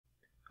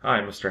Hi,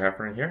 Mr.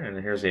 Heffernan here, and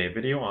here's a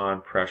video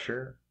on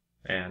pressure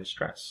and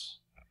stress.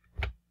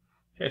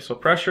 Okay, so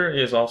pressure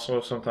is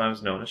also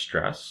sometimes known as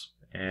stress,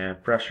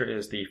 and pressure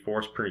is the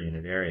force per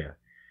unit area.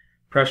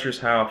 Pressure is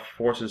how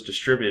force is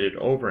distributed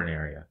over an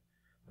area.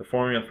 The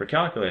formula for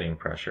calculating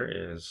pressure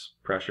is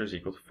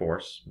equal to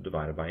force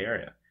divided by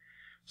area.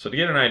 So to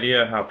get an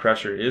idea of how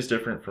pressure is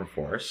different from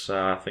force,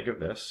 think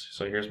of this.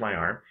 So here's my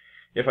arm.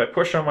 If I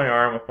push on my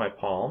arm with my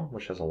palm,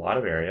 which has a lot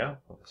of area,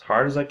 as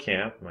hard as I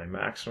can with my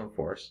maximum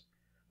force,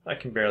 I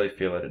can barely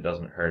feel it. It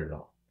doesn't hurt at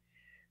all.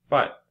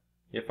 But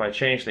if I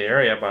change the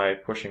area by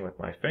pushing with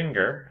my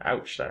finger,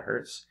 ouch, that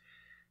hurts.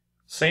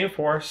 Same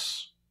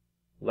force,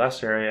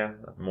 less area,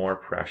 more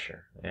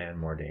pressure, and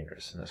more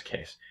dangerous in this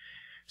case.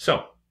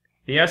 So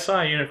the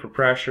SI unit for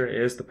pressure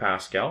is the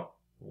Pascal.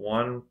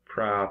 1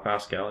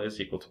 Pascal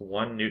is equal to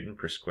 1 Newton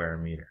per square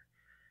meter.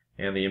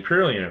 And the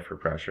imperial unit for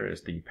pressure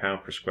is the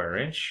pound per square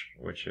inch,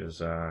 which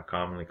is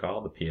commonly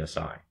called the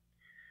PSI.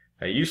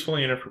 A useful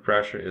unit for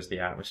pressure is the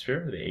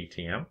atmosphere, the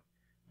ATM,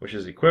 which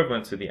is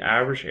equivalent to the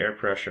average air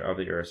pressure of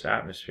the Earth's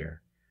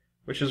atmosphere,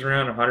 which is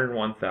around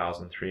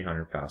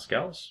 101,300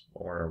 pascals,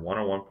 or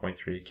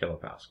 101.3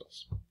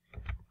 kilopascals.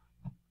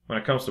 When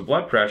it comes to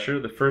blood pressure,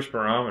 the first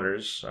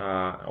barometers,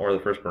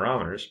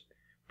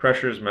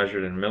 pressure is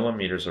measured in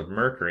millimeters of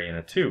mercury in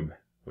a tube,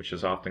 which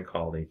is often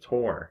called a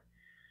torr,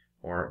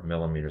 or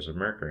millimeters of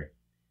mercury.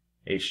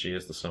 Hg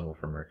is the symbol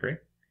for mercury.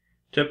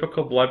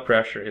 Typical blood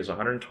pressure is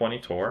 120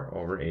 torr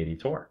over 80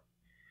 torr.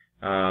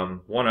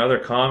 One other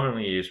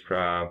commonly used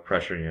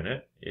pressure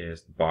unit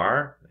is the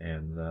bar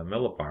and the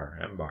millibar,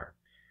 mbar.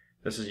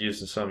 This is used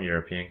in some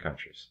European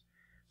countries.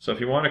 So if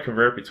you want to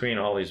convert between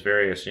all these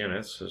various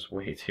units, there's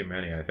way too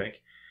many, I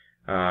think.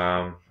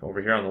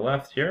 Over here on the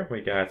left here, we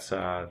got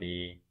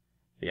the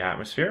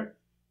atmosphere,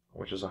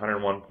 which is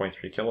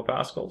 101.3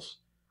 kilopascals,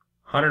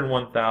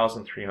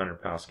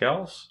 101,300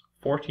 pascals,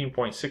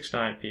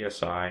 14.69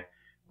 psi,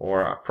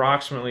 or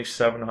approximately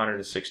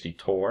 760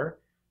 torr,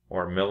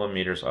 or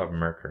millimeters of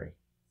mercury.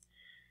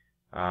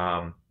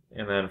 And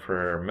then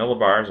for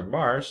millibars and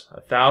bars,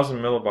 1,000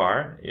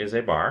 millibar is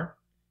a bar,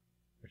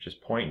 which is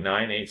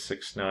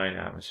 0.9869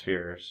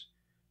 atmospheres,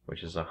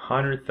 which is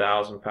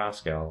 100,000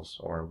 pascals,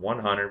 or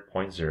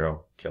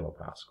 100.0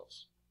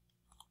 kilopascals.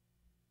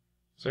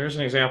 So here's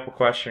an example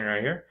question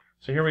right here.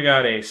 So here we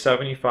got a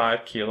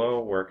 75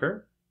 kilo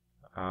worker,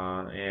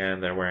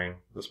 and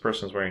this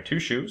person's wearing 2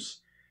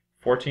 shoes,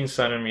 14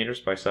 centimeters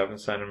by 7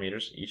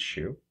 centimeters each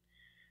shoe.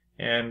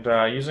 And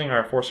using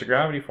our force of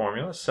gravity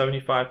formula,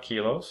 75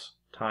 kilos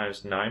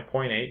times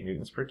 9.8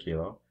 newtons per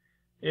kilo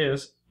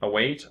is a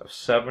weight of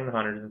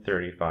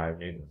 735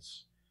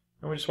 newtons.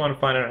 And we just want to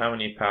find out how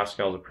many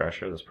pascals of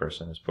pressure this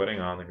person is putting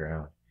on the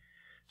ground.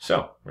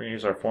 So we're going to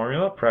use our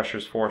formula, pressure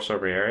is force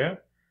over area,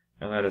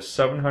 and that is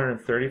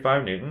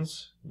 735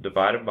 newtons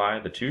divided by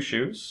the 2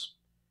 shoes,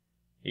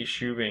 each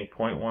shoe being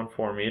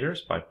 0.14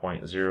 meters by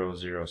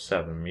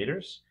 0.007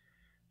 meters.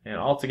 And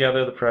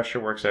altogether, the pressure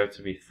works out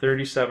to be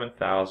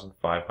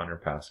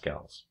 37,500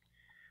 pascals.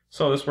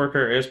 So this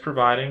worker is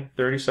providing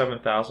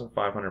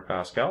 37,500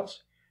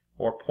 pascals,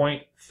 or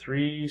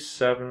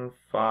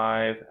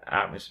 0.375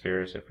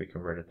 atmospheres if we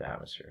convert it to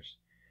atmospheres,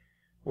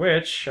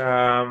 which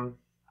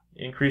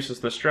increases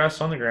the stress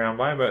on the ground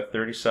by about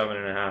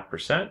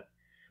 37.5%.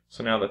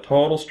 So now the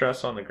total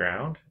stress on the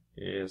ground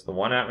is the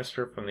 1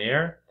 atmosphere from the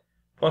air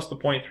plus the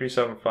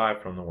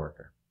 0.375 from the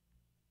worker.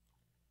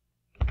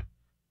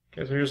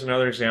 Okay, so here's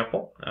another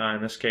example.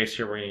 In this case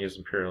here we're going to use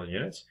imperial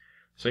units.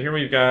 So here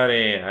we've got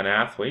an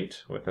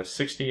athlete with a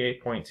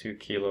 68.2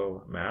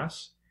 kilo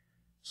mass.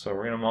 So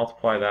we're going to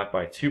multiply that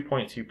by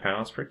 2.2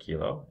 pounds per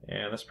kilo,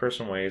 and this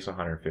person weighs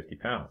 150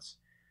 pounds.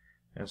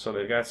 And so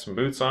they've got some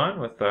boots on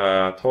with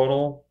a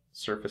total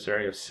surface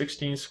area of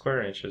 16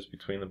 square inches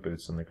between the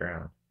boots and the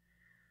ground.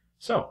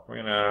 So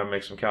we're going to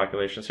make some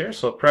calculations here.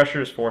 So pressure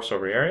is force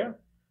over area,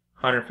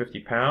 150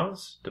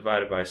 pounds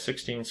divided by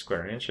 16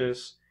 square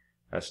inches.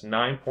 That's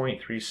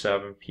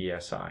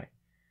 9.37 psi.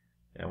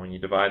 And when you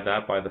divide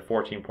that by the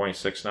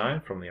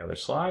 14.69 from the other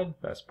slide,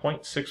 that's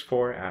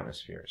 0.64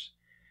 atmospheres.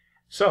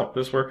 So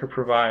this worker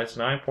provides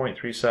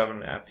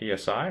 9.37 at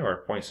psi,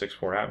 or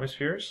 0.64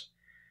 atmospheres,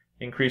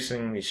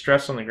 increasing the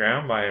stress on the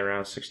ground by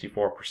around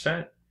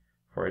 64%,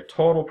 for a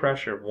total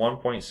pressure of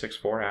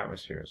 1.64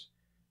 atmospheres.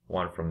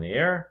 1 from the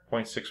air,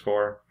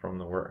 0.64 from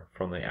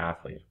the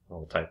athlete. A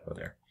little typo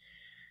there.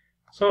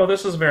 So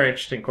this is a very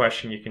interesting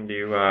question you can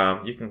do.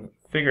 You can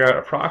figure out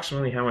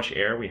approximately how much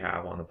air we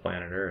have on the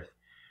planet Earth.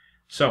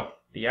 So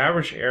the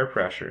average air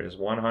pressure is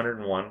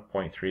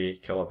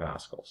 101.3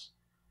 kilopascals.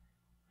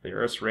 The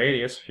Earth's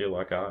radius, if you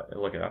look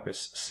it up,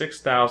 is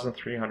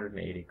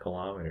 6,380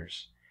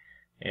 kilometers.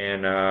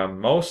 And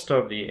most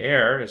of the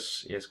air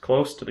is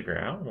close to the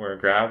ground, where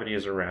gravity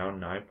is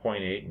around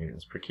 9.8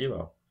 newtons per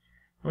kilo.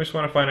 We just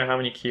want to find out how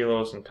many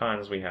kilos and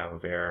tons we have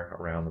of air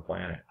around the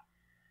planet.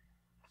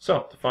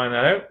 So to find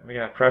that out, we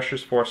got pressure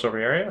is force over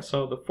area.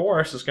 So the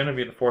force is going to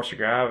be the force of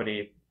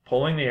gravity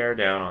pulling the air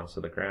down onto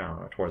the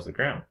ground, or towards the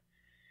ground.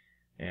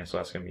 And so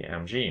that's going to be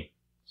mg.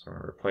 So we're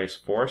going to replace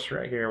force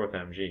right here with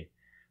mg.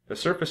 The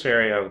surface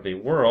area of the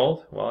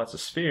world, well, it's a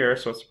sphere,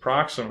 so it's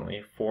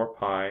approximately 4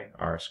 pi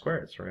r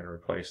squared. So we're going to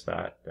replace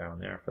that down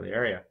there for the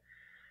area.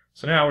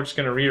 So now we're just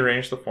going to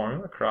rearrange the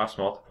formula, cross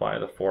multiply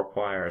the 4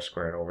 pi r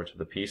squared over to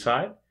the p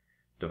side,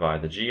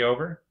 divide the g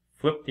over,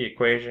 flip the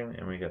equation,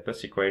 and we get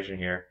this equation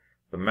here.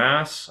 The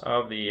mass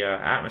of the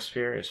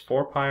atmosphere is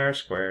 4 pi r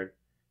squared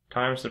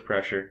times the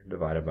pressure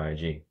divided by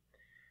g.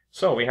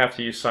 So we have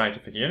to use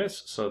scientific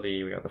units. So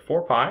we got the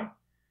 4 pi.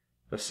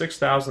 The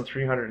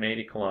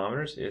 6,380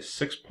 kilometers is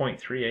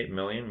 6.38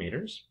 million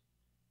meters.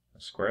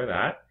 Square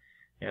that.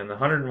 And the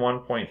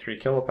 101.3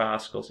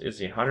 kilopascals is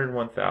the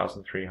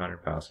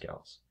 101,300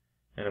 pascals.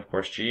 And of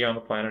course, G on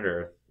the planet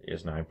Earth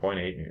is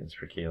 9.8 newtons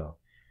per kilo.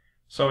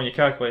 So when you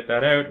calculate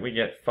that out, we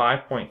get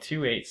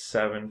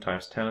 5.287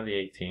 times 10 to the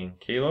 18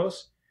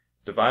 kilos,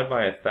 divided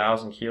by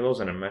 1,000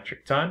 kilos in a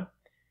metric ton,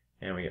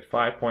 and we get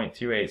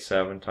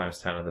 5.287 times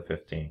 10 to the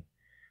 15.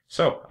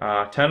 So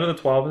 10 to the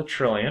 12 is a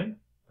trillion.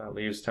 That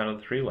leaves 10 to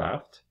the 3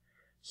 left.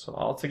 So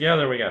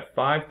altogether, we got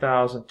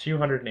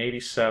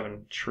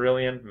 5,287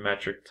 trillion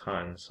metric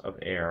tons of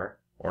air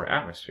or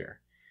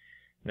atmosphere.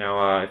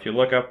 Now, if you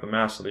look up the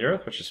mass of the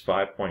Earth, which is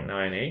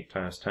 5.98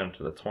 times 10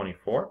 to the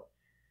 24,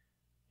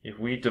 if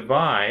we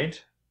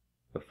divide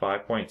the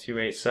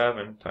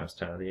 5.287 times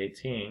 10 to the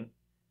 18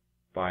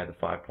 by the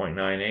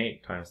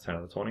 5.98 times 10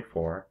 to the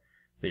 24,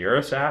 the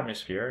Earth's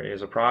atmosphere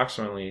is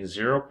approximately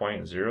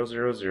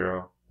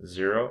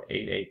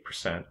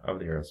 0.00088% of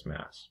the Earth's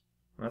mass.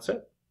 And that's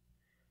it.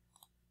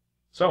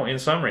 So, in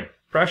summary,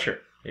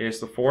 pressure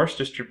is the force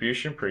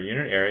distribution per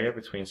unit area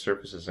between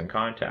surfaces in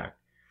contact.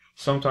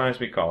 Sometimes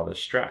we call this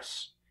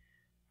stress.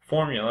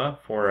 Formula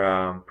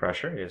for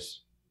pressure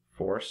is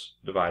force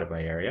divided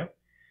by area.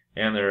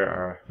 And there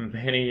are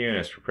many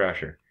units for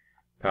pressure.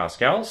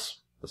 Pascals,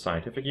 the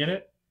scientific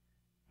unit.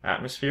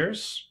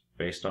 Atmospheres,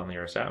 based on the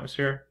Earth's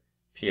atmosphere.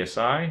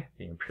 PSI,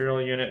 the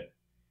imperial unit.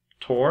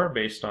 Torr,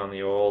 based on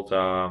the old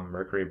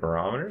mercury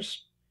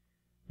barometers.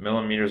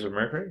 Millimeters of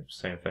mercury,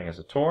 same thing as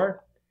a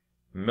torr.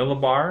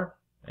 Millibar,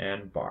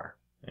 and bar.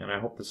 And I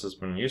hope this has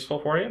been useful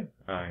for you.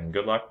 And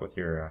good luck with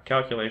your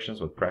calculations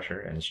with pressure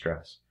and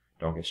stress.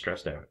 Don't get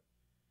stressed out.